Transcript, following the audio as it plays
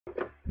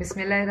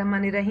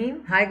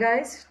Bismillahirrahmanirrahim. Hi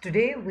guys,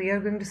 today we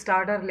are going to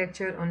start our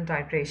lecture on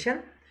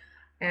titration,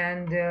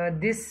 and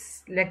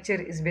this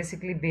lecture is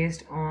basically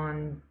based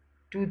on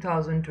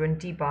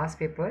 2020 past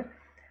paper,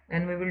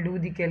 and we will do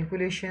the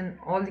calculation,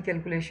 all the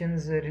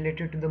calculations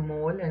related to the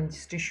mole and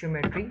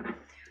stoichiometry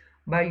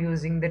by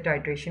using the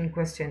titration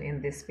question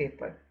in this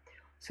paper.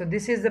 So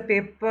this is the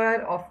paper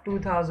of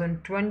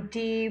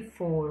 2020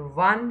 for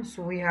 1,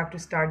 so we have to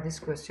start this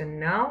question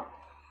now.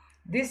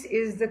 This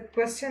is the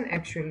question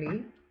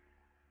actually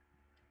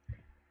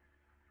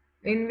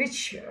in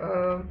which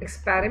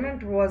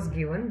experiment was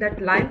given that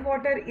lime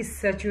water is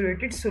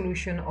saturated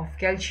solution of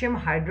calcium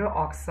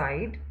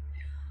hydroxide.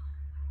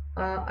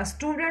 A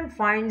student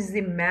finds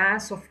the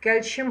mass of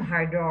calcium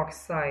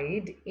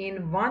hydroxide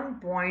in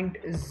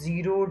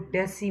 1.0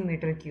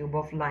 decimeter cube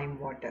of lime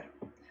water.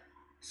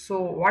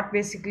 So what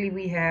basically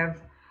we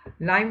have,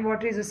 lime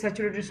water is a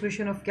saturated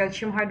solution of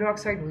calcium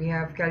hydroxide. We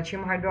have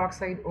calcium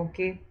hydroxide.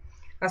 Okay,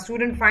 a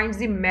student finds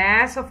the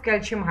mass of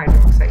calcium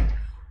hydroxide.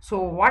 So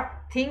what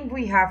thing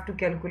we have to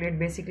calculate,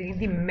 basically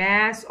the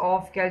mass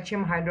of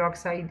calcium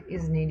hydroxide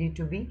is needed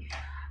to be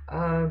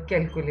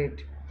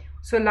calculated.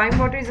 So lime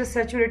water is a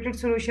saturated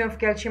solution of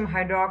calcium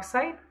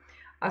hydroxide.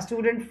 A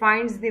student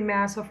finds the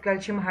mass of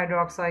calcium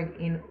hydroxide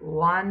in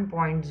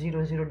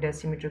 1.00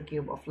 decimeter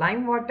cube of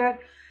lime water.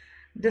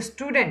 The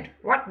student,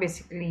 what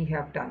basically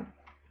have done?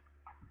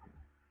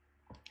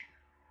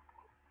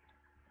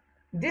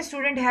 This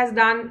student has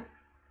done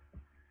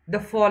the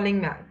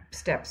following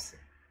steps.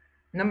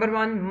 Number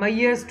 1,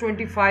 measures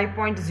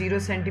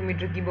 25.0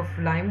 centimeter cube of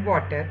lime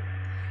water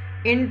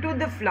into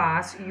the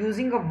flask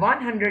using a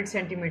 100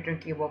 centimeter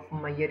cube of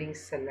measuring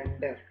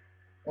cylinder.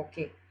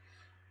 Okay,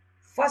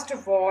 first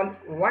of all,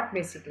 what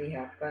basically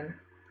happened?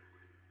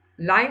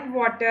 Lime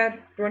water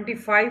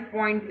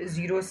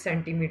 25.0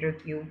 centimeter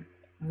cube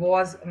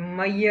was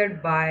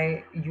measured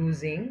by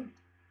using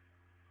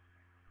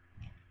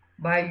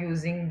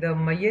the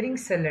measuring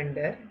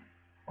cylinder.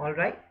 All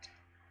right,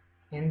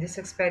 in this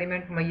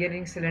experiment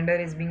measuring cylinder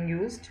is being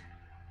used,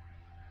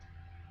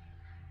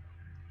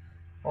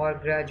 or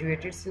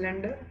graduated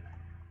cylinder.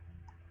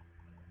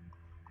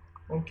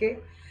 Okay,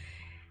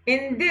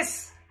 in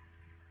this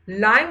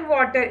lime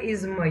water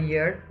is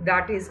measured,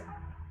 that is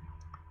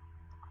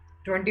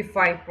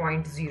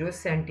 25.0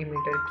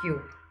 centimeter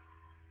cube,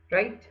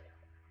 right?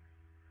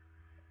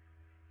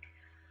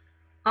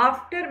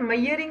 After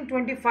measuring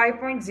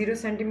 25.0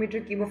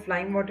 centimeter cube of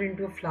lime water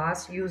into a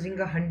flask using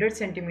a 100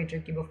 centimeter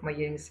cube of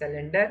measuring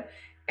cylinder,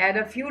 add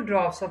a few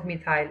drops of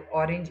methyl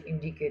orange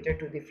indicator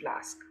to the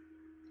flask.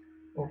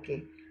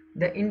 Okay,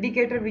 the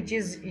indicator which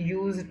is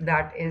used,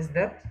 that is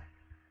the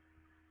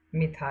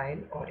methyl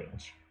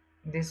orange.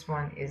 This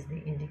one is the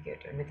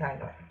indicator,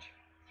 methyl orange.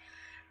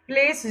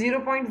 Place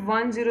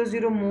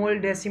 0.100 mole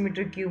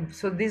decimeter cube.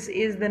 So this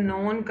is the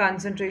known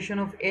concentration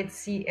of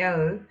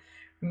HCl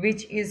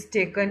which is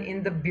taken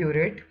in the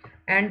burette,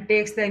 and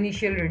takes the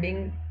initial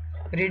reading,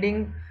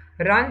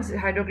 runs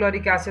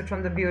hydrochloric acid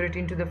from the burette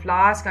into the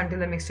flask until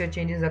the mixture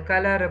changes the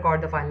color, record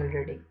the final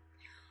reading.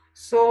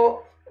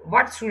 So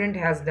what student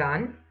has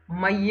done,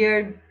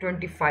 measured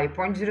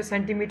 25.0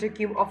 centimeter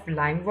cube of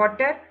lime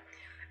water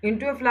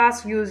into a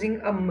flask using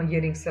a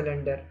measuring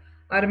cylinder.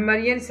 Our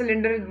measuring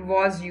cylinder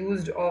was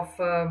used of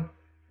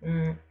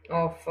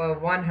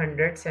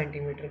 100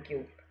 centimeter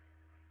cube.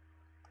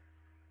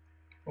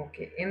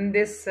 Okay, in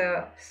this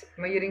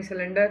measuring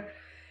cylinder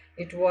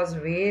it was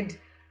weighed,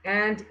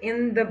 and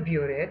in the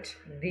burette,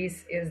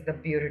 this is the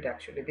burette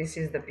actually, this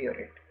is the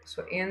burette.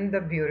 So in the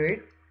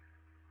burette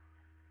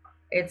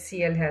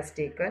HCl has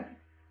taken.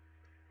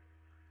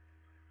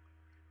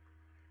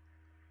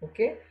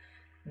 Okay,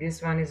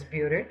 this one is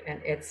burette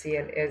and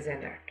HCl is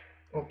inert.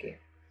 Okay,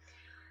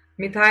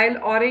 methyl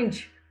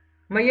orange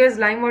measures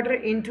lime water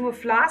into a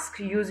flask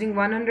using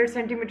 100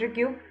 centimeter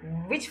cube.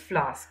 Which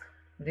flask?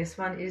 This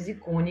one is the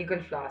conical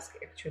flask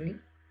actually.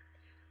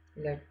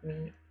 Let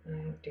me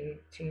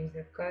change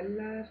the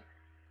color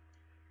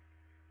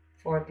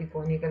for the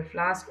conical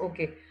flask.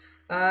 Okay,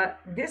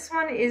 this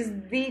one is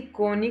the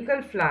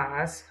conical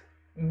flask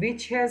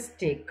which has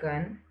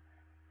taken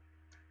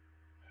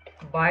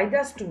by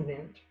the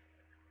student,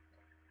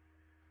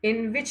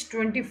 in which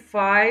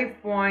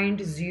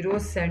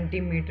 25.0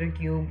 centimeter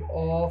cube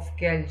of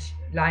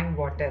lime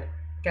water,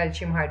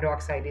 calcium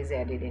hydroxide is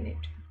added in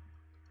it.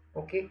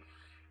 Okay,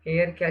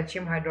 here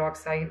calcium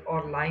hydroxide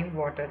or lime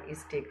water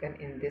is taken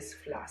in this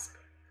flask.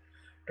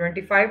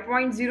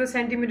 25.0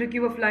 centimeter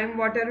cube of lime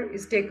water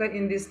is taken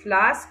in this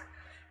flask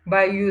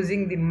by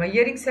using the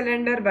measuring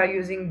cylinder. By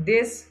using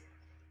this,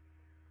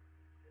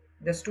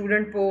 the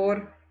student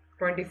pour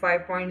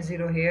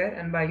 25.0 here,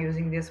 and by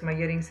using this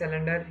measuring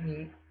cylinder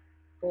he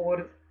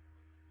pour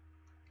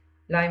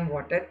lime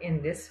water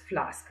in this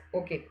flask.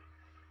 Okay,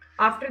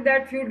 after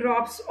that few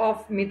drops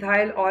of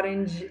methyl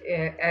orange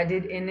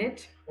added in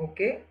it.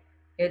 Okay,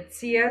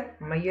 HCl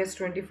measures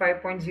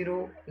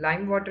 25.0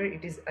 lime water,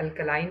 it is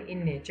alkaline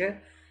in nature,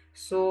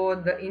 so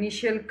the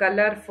initial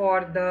color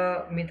for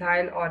the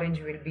methyl orange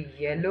will be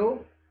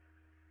yellow.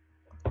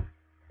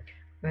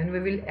 when we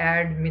will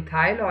add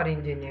methyl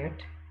orange in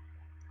it,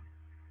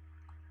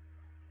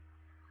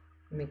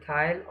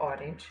 methyl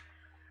orange.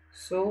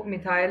 So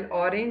methyl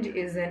orange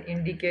is an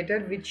indicator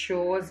which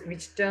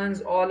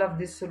turns all of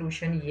this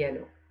solution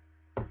yellow.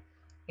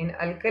 In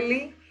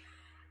alkali,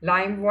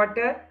 lime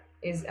water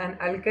is an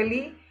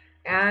alkali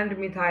and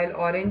methyl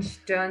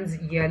orange turns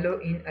yellow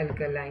in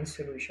alkaline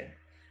solution.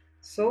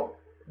 So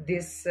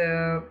this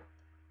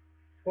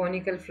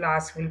conical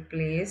flask will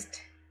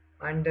placed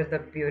under the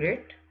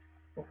burette,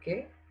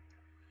 okay,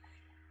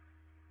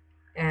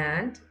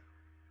 and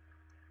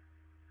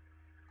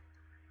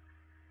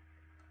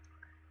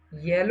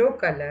yellow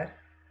color,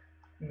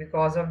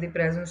 because of the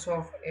presence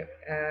of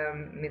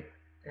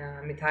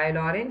methyl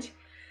orange,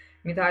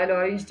 methyl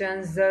orange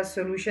turns the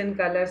solution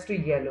colors to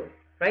yellow,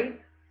 right?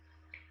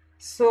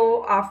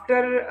 So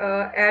after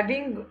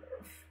adding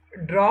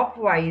drop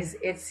wise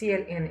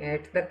HCl in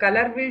it, the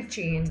color will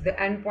change, the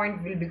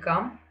endpoint will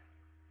become,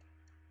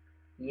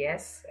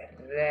 yes,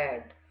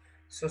 red.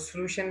 So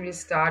solution will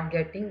start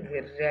getting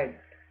red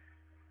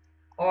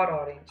or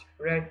orange.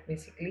 Red,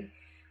 basically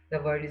the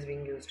word is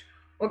being used.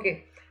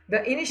 Okay,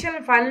 the initial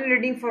and final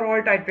reading for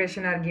all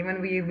titration are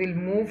given. We will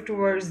move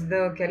towards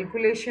the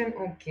calculation.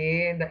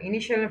 Okay, the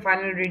initial and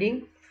final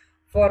reading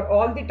for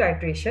all the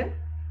titrations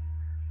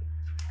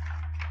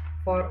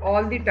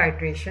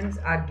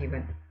are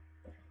given.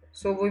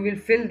 So we will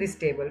fill this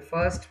table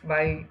first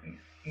by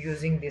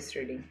using this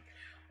reading.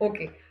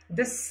 Okay,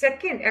 the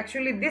second,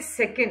 actually this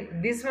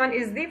one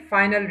is the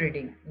final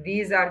reading.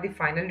 These are the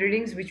final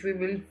readings which we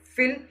will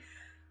fill.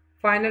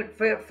 Final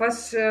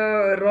first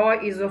row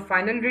is of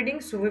final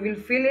readings, so we will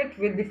fill it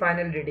with the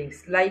final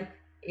readings, like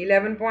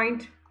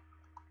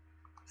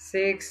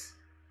 11.6,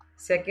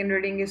 second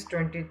reading is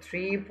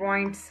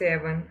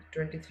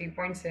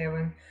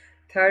 23.7,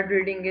 third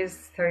reading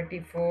is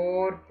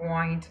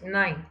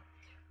 34.9.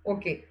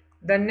 okay,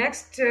 the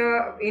next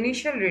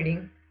initial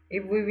reading,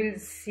 if we will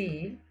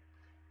see,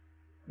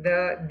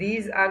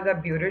 these are the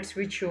burettes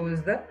which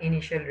shows the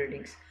initial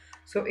readings.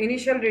 So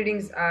initial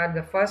readings are,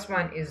 the first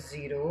one is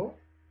 0,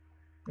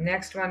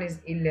 next one is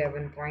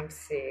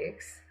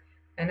 11.6,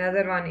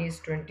 another one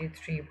is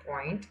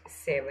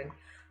 23.7.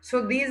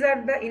 so these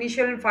are the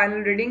initial and final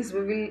readings.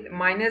 We will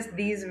minus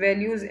these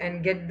values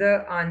and get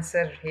the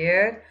answer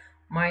here.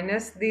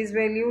 Minus these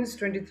values,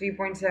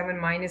 23.7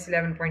 minus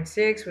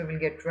 11.6, we will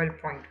get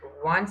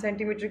 12.1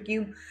 centimeter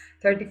cube.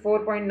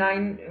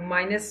 34.9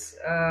 minus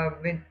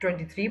with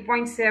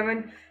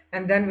 23.7,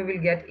 and then we will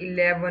get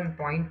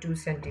 11.2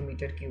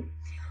 centimeter cube.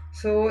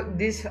 So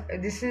this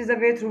is the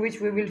way through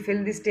which we will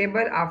fill this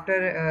table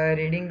after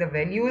reading the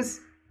values.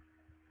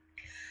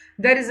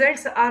 The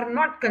results are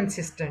not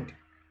consistent.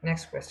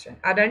 Next question.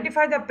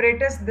 Identify the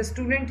apparatus the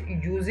student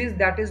uses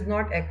that is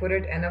not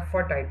accurate enough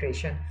for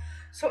titration.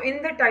 So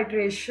in the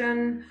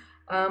titration,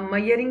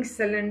 measuring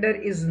cylinder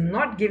is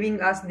not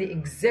giving us the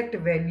exact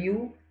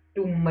value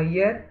to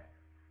measure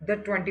the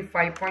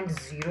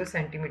 25.0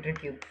 centimeter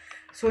cube.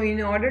 So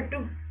in order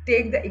to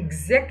take the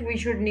exact, we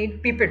should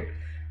need pipette.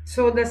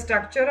 So the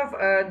structure of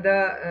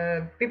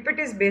the pipette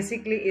is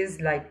basically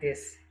like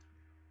this.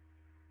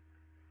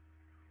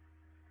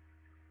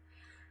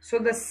 So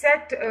the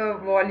set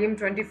volume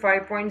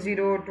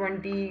 25.0,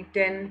 20,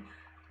 10,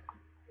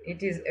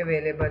 it is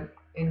available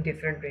in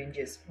different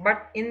ranges.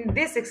 But in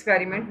this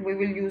experiment, we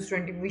will use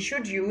we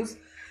should use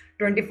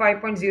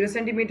 25.0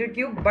 centimeter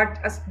cube. But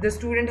the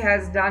student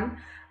has done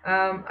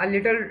a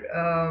little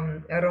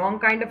wrong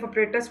kind of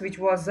apparatus which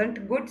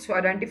wasn't good. So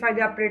identify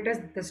the apparatus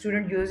the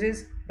student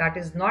uses that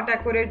is not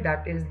accurate.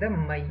 That is the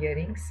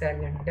measuring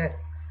cylinder.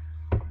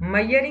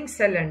 Measuring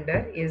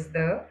cylinder is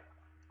the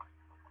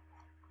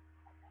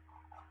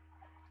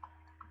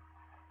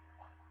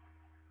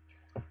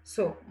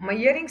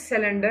measuring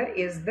cylinder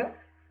is the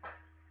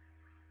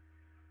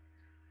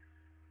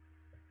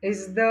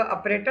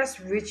apparatus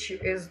which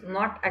is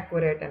not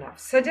accurate enough.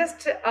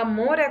 Suggest a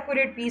more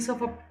accurate piece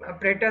of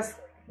apparatus.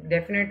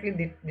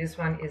 Definitely this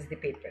one is the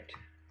pipette.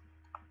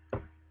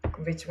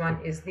 Which one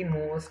is the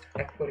most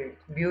accurate?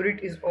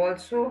 Burette is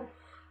also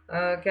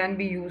can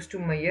be used to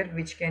measure,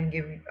 which can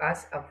give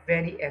us a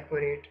very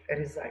accurate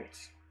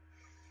results.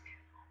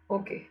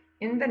 Okay,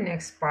 in the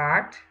next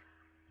part,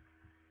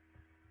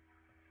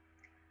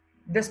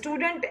 the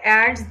student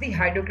adds the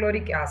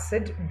hydrochloric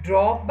acid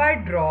drop by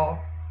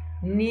drop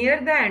near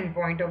the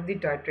endpoint of the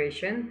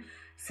titration.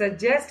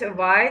 Suggest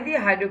why the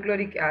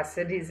hydrochloric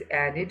acid is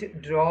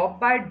added drop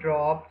by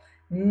drop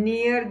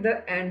near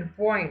the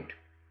endpoint.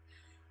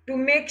 To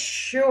make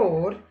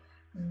sure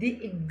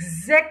the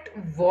exact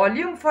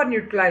volume for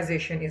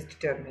neutralization is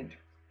determined.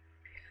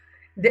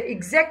 The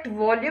exact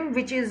volume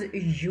which is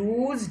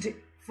used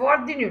for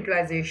the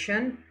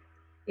neutralization,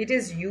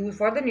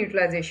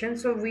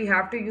 so we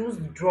have to use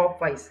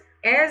drop wise.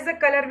 As the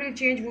color will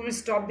change, we will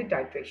stop the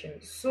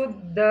titration. So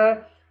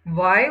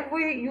why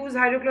we use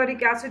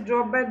hydrochloric acid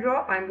drop by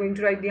drop, I am going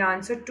to write the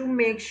answer. To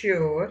make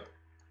sure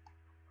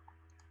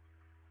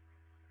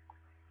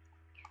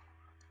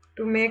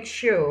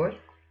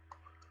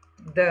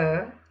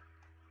the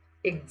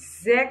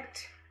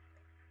exact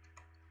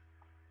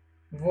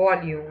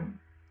volume,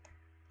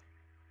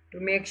 to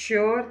make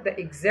sure the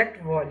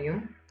exact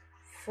volume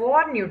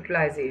for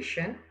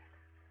neutralization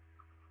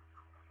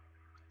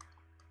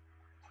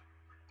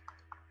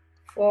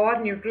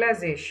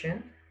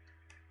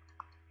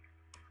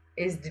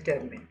is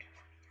determined.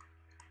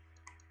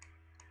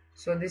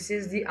 So this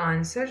is the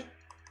answer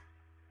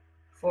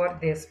for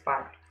this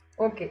part.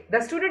 Okay,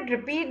 the student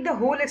repeat the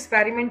whole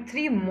experiment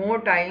 3 more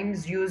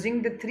times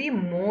using the 3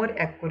 more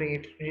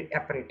accurate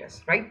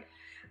apparatus, right?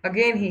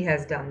 Again, he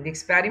has done the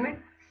experiment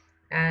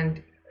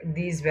and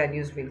these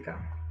values will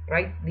come,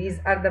 right? These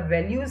are the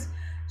values.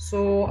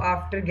 So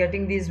after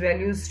getting these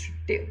values,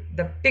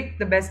 pick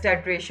the best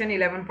titration,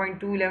 11.2,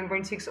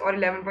 11.6 or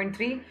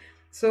 11.3.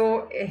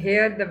 So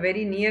here the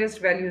very nearest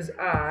values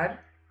are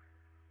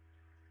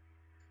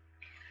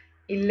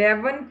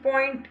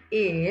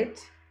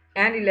 11.8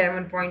 and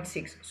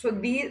 11.6. So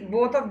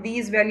both of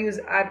these values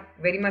are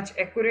very much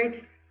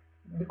accurate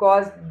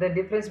because the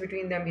difference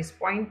between them is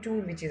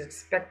 0.2, which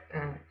is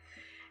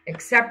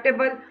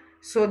acceptable.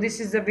 So this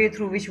is the way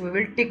through which we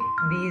will tick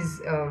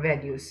these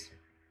values.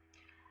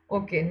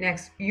 Okay,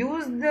 next,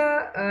 use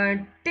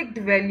the ticked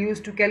values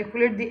to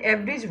calculate the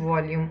average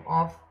volume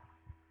of,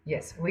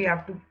 yes, we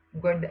have to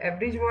get the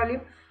average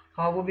volume.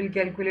 How we will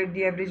calculate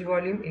the average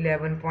volume?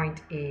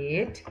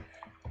 11.8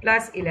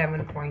 plus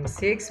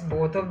 11.6,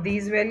 both of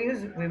these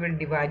values we will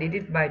divide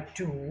it by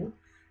 2.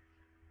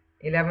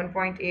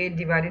 11.8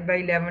 divided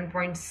by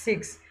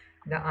 11.6,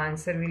 the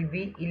answer will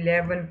be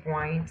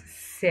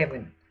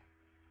 11.7.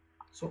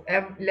 so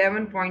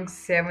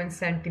 11.7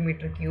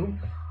 centimeter cube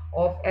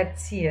of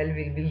HCl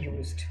will be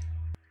used.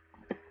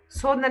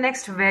 So the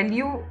next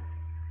value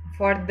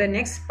for the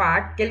next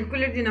part,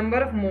 calculate the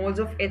number of moles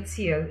of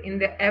HCl in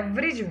the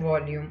average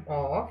volume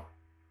of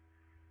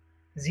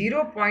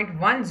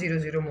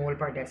 0.100 mole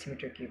per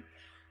decimeter cube.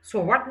 So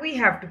what we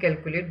have to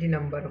calculate the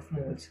number of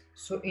moles.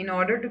 So in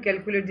order to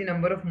calculate the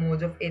number of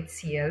moles of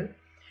HCl,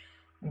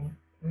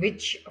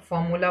 which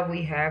formula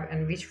we have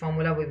and which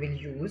formula we will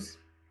use,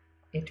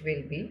 it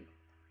will be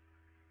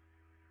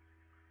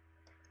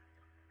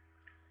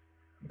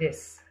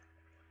this: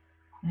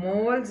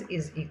 moles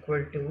is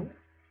equal to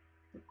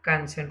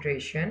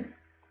concentration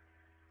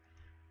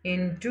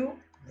into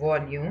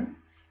volume,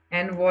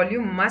 and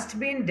volume must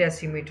be in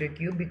decimeter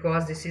cube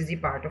because this is the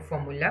part of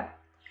formula.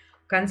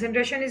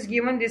 Concentration is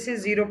given, this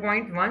is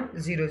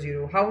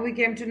 0.100. How we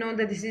came to know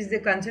that this is the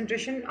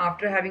concentration?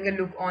 After having a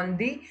look on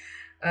the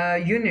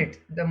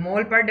unit. The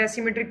mole per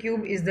decimeter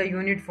cube is the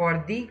unit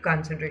for the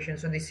concentration.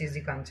 So this is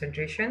the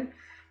concentration,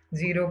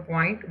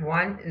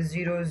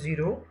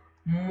 0.100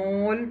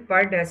 mole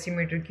per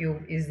decimeter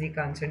cube is the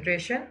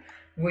concentration.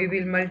 We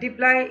will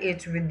multiply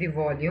it with the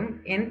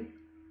volume in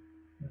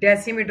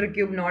decimeter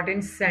cube, not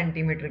in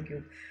centimeter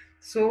cube.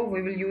 So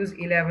we will use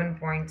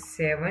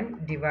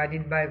 11.7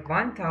 divided by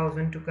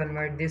 1000 to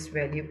convert this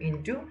value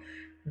into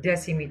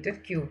decimeter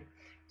cube.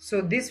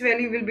 So this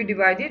value will be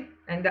divided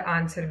and the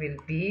answer will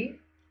be,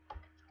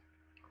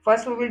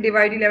 first we will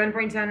divide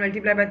 11.7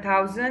 multiplied by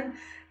 1000,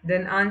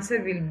 then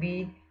answer will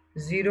be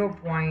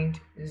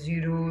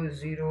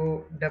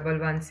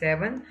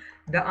 0.00117.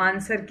 The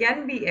answer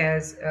can be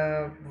as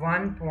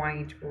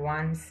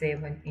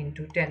 1.17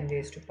 into 10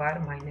 raised to power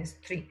minus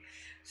 3.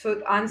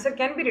 So answer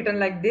can be written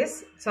like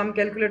this. Some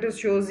calculators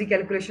shows the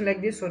calculation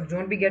like this, so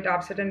don't be get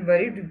upset and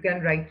worried. You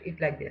can write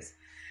it like this.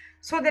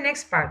 So the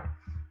next part,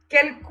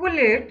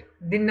 calculate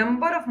the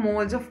number of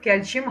moles of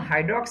calcium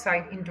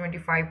hydroxide in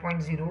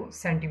 25.0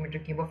 centimeter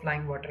cube of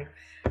lime water.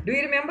 Do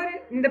you remember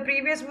in the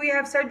previous we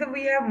have said that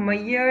we have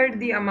measured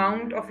the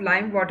amount of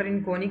lime water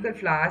in conical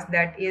flask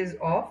that is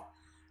of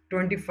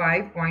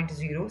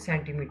 25.0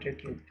 centimeter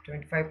cube.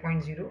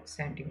 25.0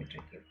 centimeter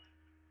cube.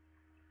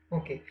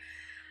 Okay.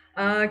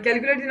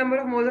 Calculate the number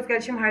of moles of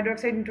calcium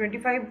hydroxide in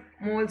 25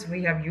 moles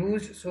we have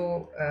used.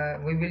 So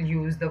we will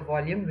use the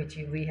volume which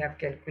we have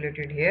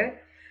calculated here.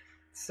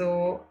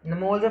 So the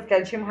moles of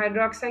calcium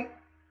hydroxide,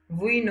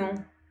 we know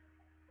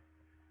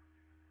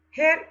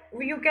here,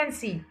 you can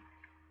see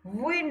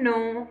we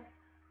know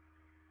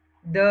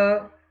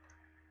the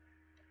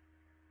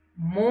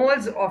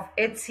moles of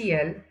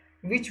HCl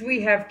which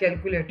we have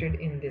calculated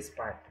in this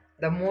part.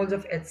 The moles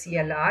of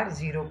HCl are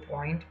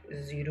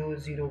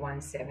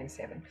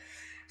 0.00177.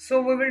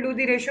 So we will do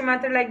the ratio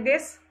method like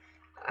this.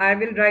 I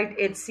will write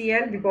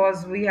HCl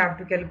because we have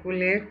to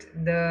calculate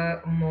the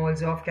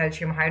moles of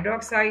calcium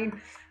hydroxide.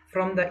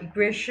 From the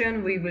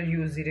equation we will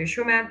use the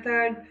ratio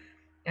method,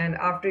 and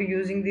after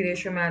using the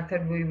ratio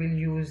method we will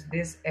use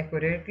this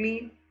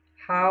accurately.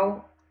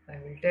 How? I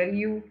will tell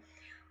you.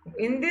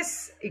 In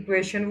this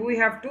equation we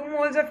have 2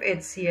 moles of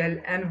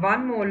HCl and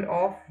 1 mole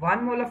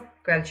of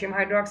calcium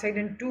hydroxide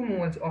and 2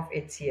 moles of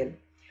HCl,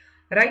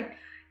 right?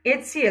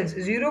 HCl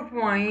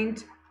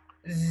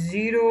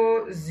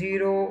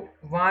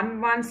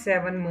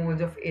 0.00117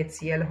 moles of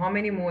HCl. How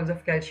many moles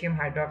of calcium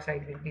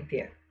hydroxide will be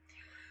there?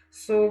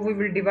 So we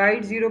will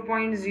divide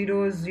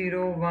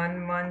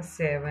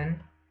 0.00117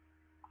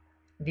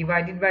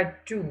 divided by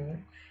 2,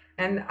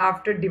 and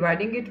after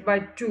dividing it by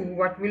 2,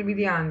 what will be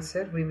the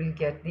answer? We will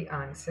get the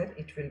answer.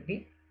 It will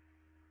be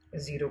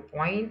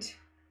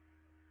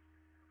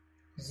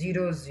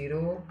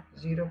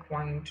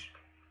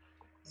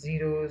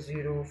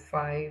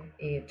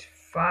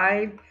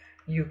 0.000585.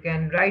 You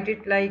can write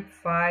it like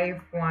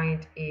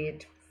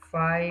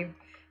 5.85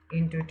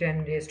 into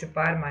 10 raised to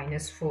power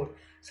minus 4.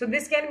 So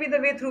this can be the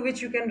way through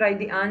which you can write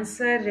the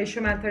answer.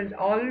 Ratio method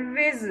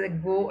always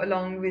go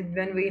along with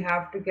when we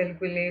have to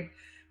calculate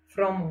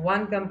from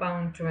one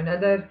compound to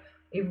another.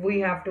 If we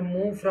have to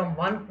move from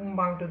one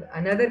compound to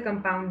another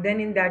compound, then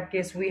in that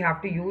case we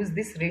have to use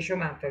this ratio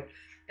method,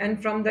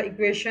 and from the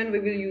equation we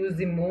will use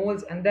the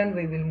moles, and then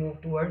we will move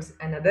towards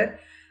another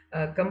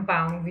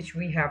compound which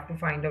we have to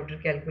find out to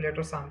calculate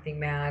or something,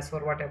 mass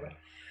or whatever.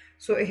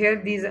 So here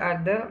these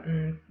are the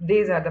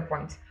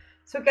points.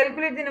 So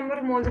calculate the number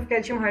of moles of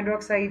calcium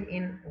hydroxide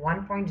in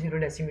 1.0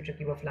 decimeter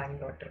cube of lime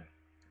water.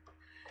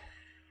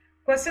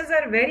 Questions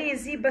are very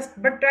easy, but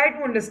try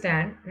to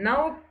understand.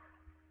 Now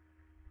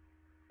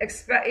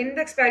in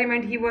the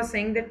experiment he was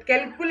saying that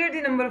calculate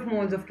the number of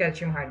moles of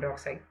calcium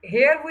hydroxide.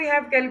 Here we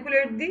have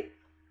calculated the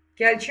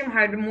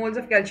moles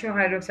of calcium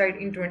hydroxide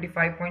in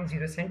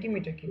 25.0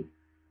 centimeter cube.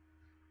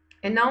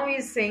 And now he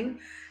is saying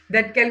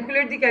that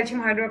calculate the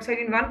calcium hydroxide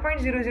in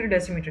 1.00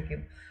 decimeter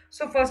cube.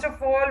 So first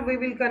of all, we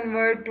will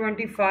convert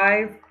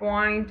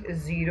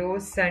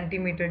 25.0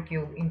 centimeter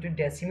cube into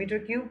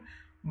decimeter cube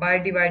by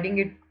dividing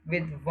it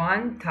with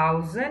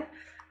 1000.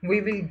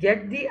 We will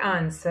get the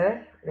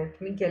answer. Let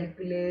me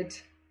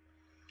calculate.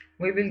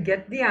 We will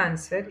get the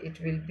answer. It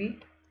will be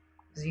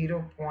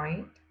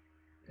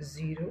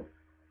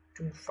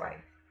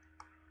 0.025.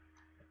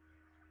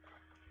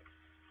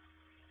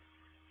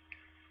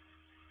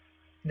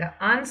 The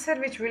answer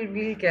which we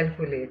will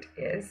calculate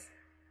is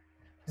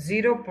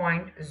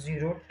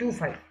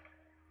 0.025.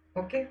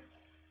 Okay.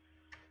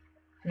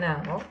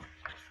 Now,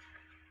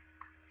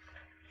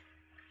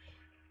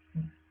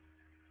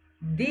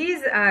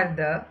 these are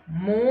the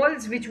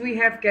moles which we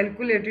have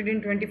calculated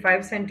in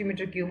 25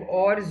 centimeter cube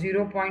or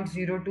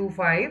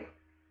 0.025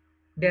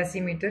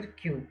 decimeter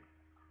cube.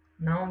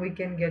 Now we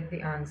can get the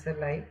answer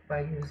like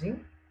by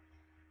using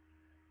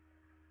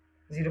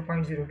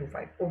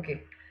 0.025.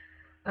 Okay.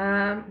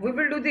 We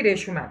will do the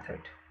ratio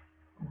method.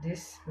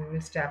 This we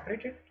will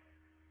separate it.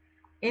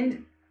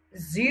 In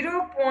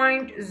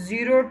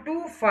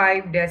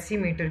 0.025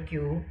 decimeter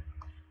cube,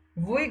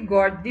 we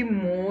got the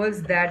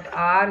moles that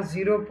are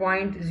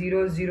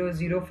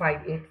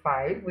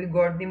 0.000585. We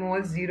got the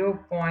moles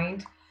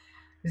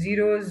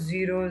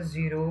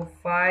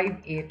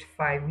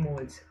 0.000585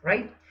 moles,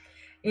 right?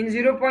 In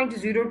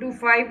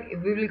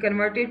 0.025, we will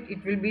convert it.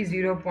 It will be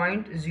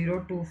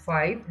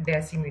 0.025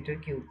 decimeter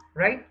cube,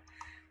 right?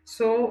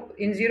 So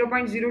in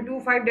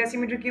 0.025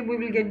 decimeter cube, we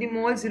will get the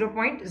moles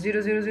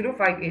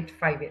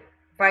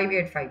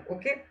 0.000585.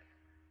 Okay.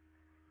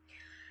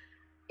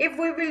 If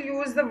we will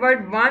use the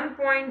word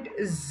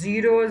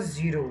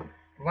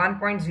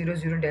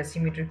 1.00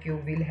 decimeter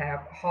cube, will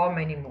have how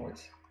many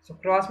moles? So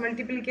cross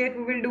multiplicate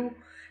we will do.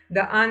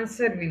 The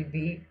answer will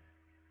be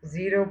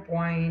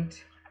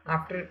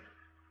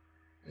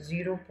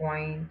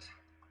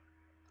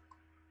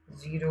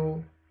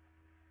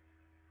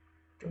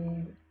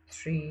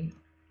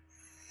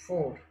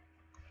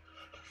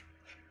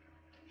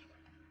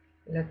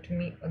Let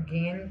me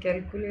again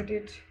calculate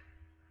it.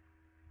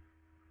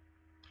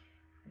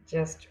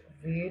 Just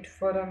wait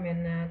for a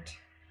minute.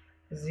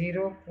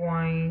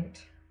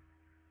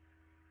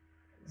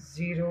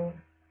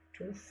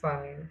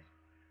 0.025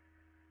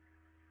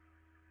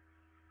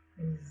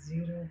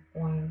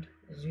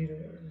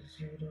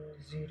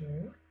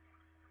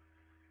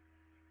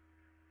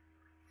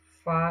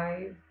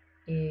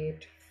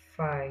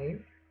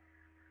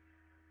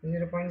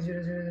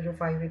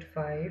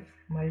 0.000585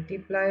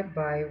 multiplied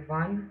by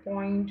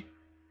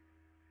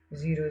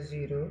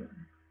 1.00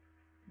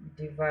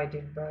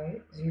 divided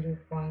by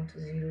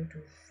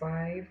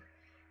 0.025,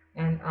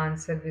 and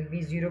answer will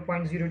be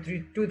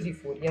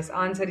 0.03234. Yes,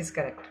 answer is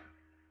correct.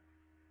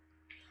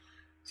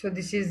 So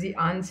this is the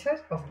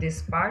answer of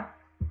this part.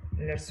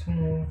 Let's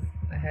move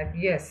ahead.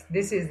 Yes,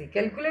 this is the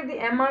calculate the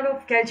MR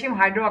of calcium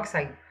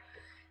hydroxide.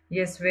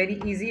 Yes, very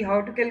easy.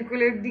 How to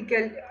calculate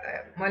the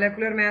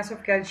molecular mass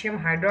of calcium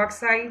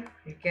hydroxide?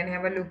 You can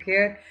have a look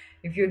here.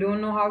 If you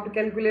don't know how to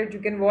calculate, you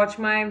can watch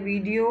my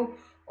video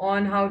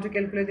on how to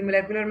calculate the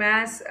molecular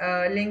mass.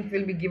 Link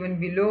will be given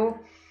below.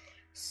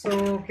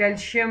 So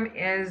calcium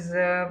is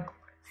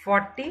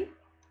 40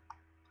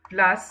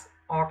 plus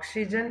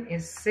oxygen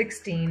is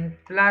 16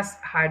 plus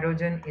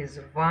hydrogen is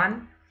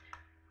 1,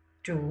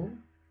 2,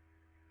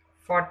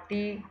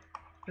 40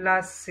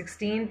 plus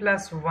 16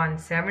 plus 1,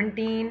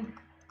 17.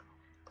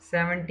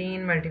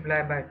 17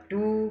 multiplied by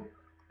 2,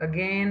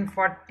 again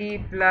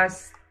 40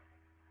 plus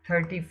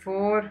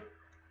 34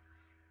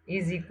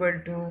 is equal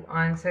to,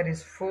 answer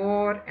is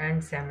 4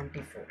 and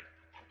 74,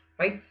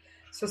 right?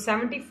 So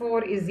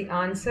 74 is the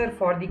answer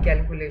for the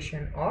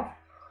calculation of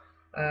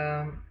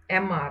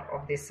MR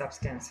of this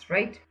substance,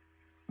 right?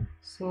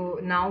 So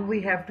now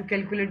we have to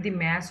calculate the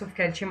mass of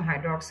calcium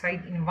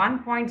hydroxide in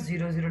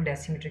 1.00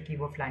 decimeter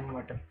cube of lime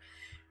water.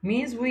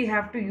 means we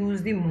have to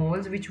use the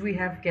moles which we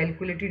have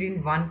calculated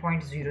in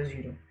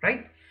 1.00,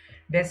 right?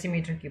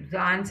 Decimeter cube. The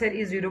answer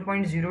is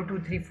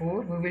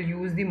 0.0234. We will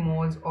use the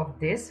moles of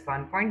this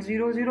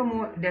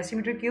 1.00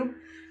 decimeter cube.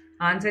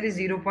 Answer is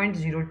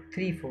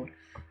 0.034.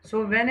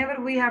 So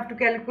whenever we have to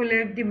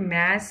calculate the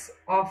mass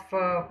of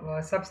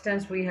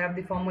substance, we have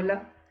the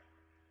formula,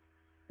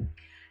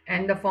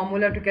 and the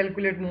formula to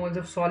calculate moles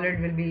of solid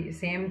will be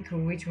same,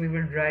 through which we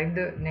will derive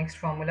the next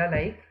formula,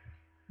 like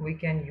we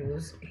can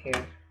use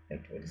here.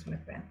 Right, where is my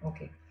pen?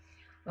 Okay.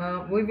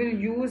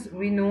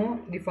 We know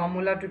the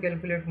formula to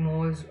calculate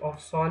moles of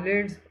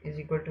solids is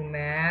equal to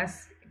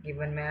mass,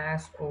 given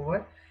mass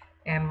over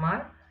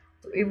mr.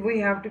 So if we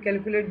have to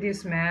calculate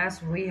this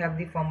mass, we have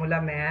the formula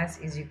mass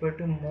is equal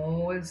to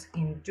moles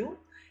into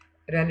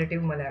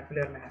relative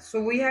molecular mass.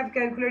 So we have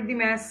calculated the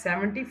mass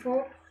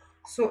 74.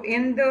 So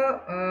in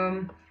the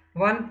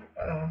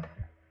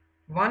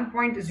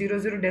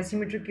 1.00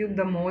 decimeter cube,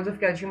 the moles of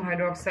calcium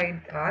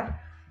hydroxide are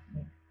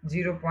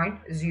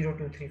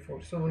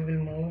 0.0234. So we will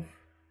move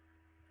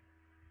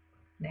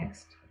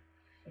next.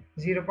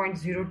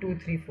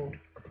 0.0234.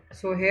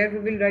 So here we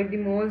will write the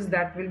moles,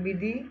 that will be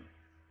the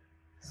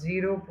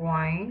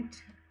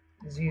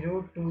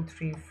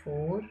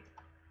 0.0234.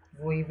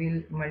 We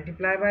will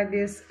multiply by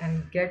this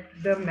and get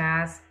the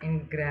mass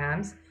in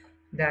grams,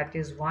 that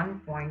is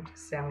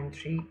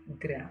 1.73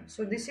 grams.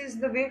 So this is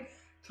the way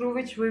through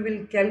which we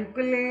will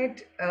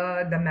calculate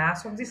the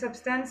mass of the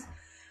substance.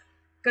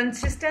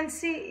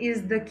 Consistency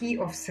is the key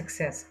of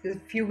success.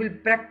 If you will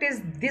practice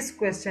this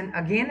question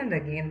again and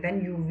again, then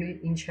you will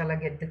inshallah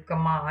get the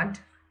command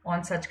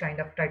on such kind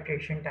of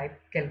titration type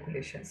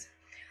calculations.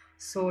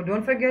 So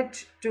don't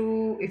forget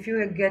to, if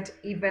you get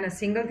even a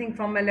single thing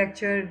from my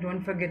lecture,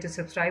 don't forget to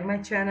subscribe my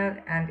channel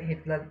and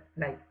hit the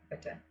like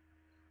button.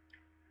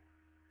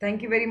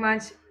 Thank you very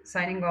much.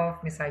 Signing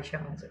off, Miss Aisha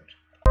Manzoor.